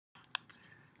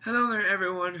Hello there,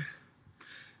 everyone.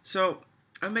 So,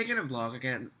 I'm making a vlog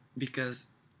again because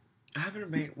I haven't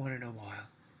made one in a while.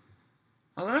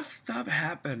 A lot of stuff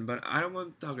happened, but I don't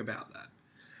want to talk about that.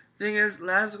 Thing is,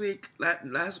 last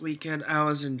weekend, I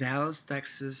was in Dallas,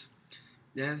 Texas,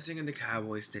 dancing in the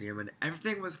Cowboy Stadium, and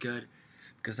everything was good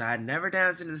because I had never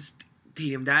danced in a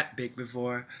stadium that big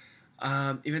before.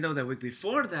 Even though the week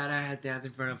before that, I had danced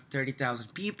in front of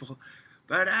 30,000 people,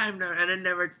 but I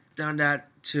never done that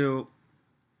to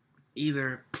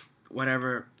either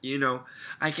whatever,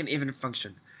 I can even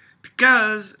function.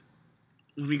 Because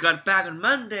when we got back on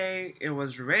Monday, it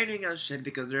was raining and shit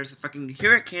because there's a fucking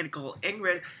hurricane called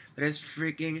Ingrid that is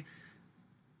freaking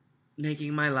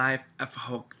making my life a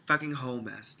fucking whole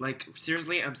mess. Like,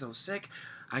 seriously, I'm so sick.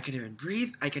 I can't even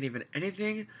breathe. I can't even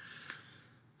anything.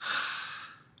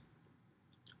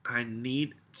 I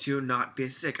need to not be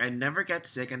sick. I never get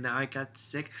sick, and now I got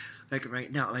sick. Like, right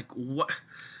now. Like, what?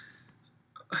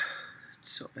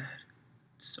 It's so bad.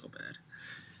 It's so bad.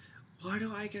 Why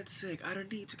do I get sick? I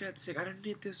don't need to get sick. I don't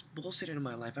need this bullshit in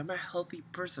my life. I'm a healthy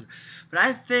person. But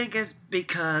I think it's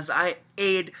because all I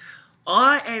ate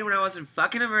when I was in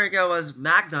fucking America was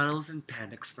McDonald's and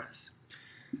Panda Express.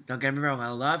 Don't get me wrong, I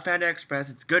love Panda Express.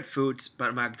 It's good foods,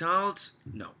 but McDonald's,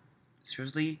 no.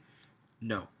 Seriously,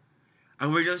 no.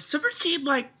 And we're just super cheap,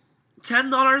 like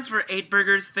 $10 for 8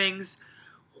 burgers things.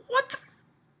 What the?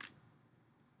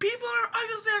 People are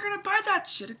obviously gonna buy that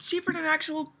shit. It's cheaper than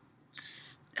actual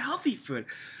healthy food.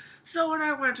 So when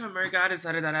I went to America, I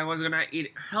decided that I was gonna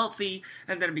eat healthy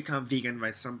and then become vegan by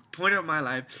some point of my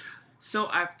life. So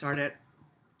I've started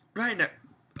right now.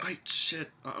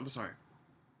 Shit. Oh, I'm sorry.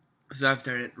 So I've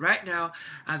started right now.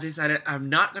 I've decided I'm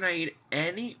not gonna eat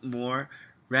any more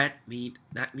red meat.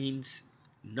 That means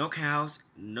no cows,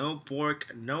 no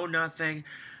pork, no nothing.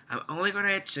 I'm only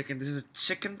gonna eat chicken. This is a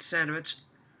chicken sandwich.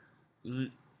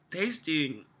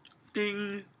 Tasty.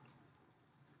 Ding.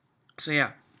 So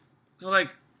yeah. So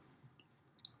like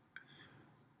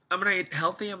I'm gonna eat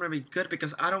healthy. I'm gonna be good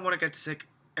because I don't want to get sick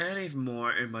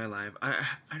anymore in my life. I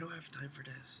don't have time for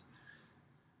this.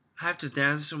 I have to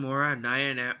dance tomorrow at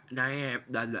 9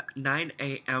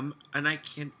 a.m. and I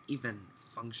can't even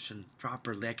function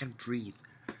properly. I can't breathe.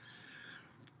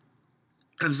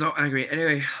 I'm so angry.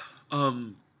 Anyway,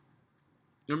 um,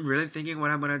 I'm really thinking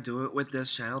what I'm gonna do with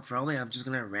this channel. Probably I'm just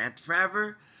gonna rant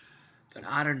forever, but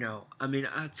I don't know. I mean,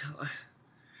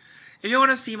 if you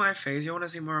want to see my face, you want to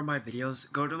see more of my videos,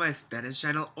 go to my Spanish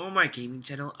channel or my gaming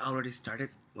channel. I already started.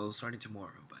 Well, starting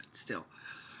tomorrow, but still.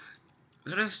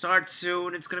 It's gonna start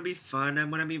soon. It's gonna be fun. I'm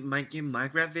gonna be making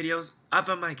Minecraft videos up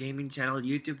on my gaming channel,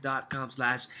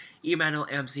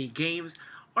 youtube.com/EmanuelMCGames,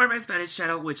 or my Spanish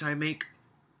channel, which I make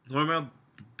normal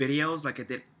videos like I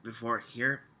did before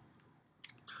here.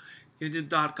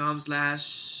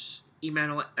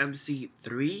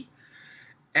 youtube.com/EmanuelMC3.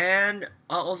 And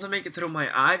I'll also make it through my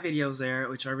videos there,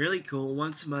 which are really cool,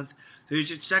 once a month. So you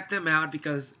should check them out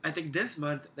because I think this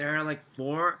month there are like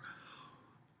 3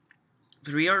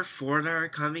 or 4 that are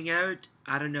coming out.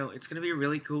 I don't know. It's gonna be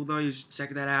really cool though. You should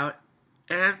check that out.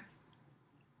 And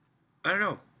I don't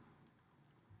know.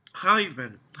 How you've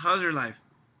been? How's your life?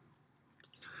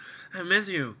 I miss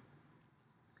you.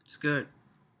 It's good.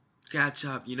 Catch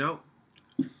up, you know?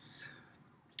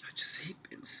 I just hate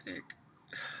being sick.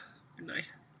 Good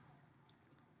night.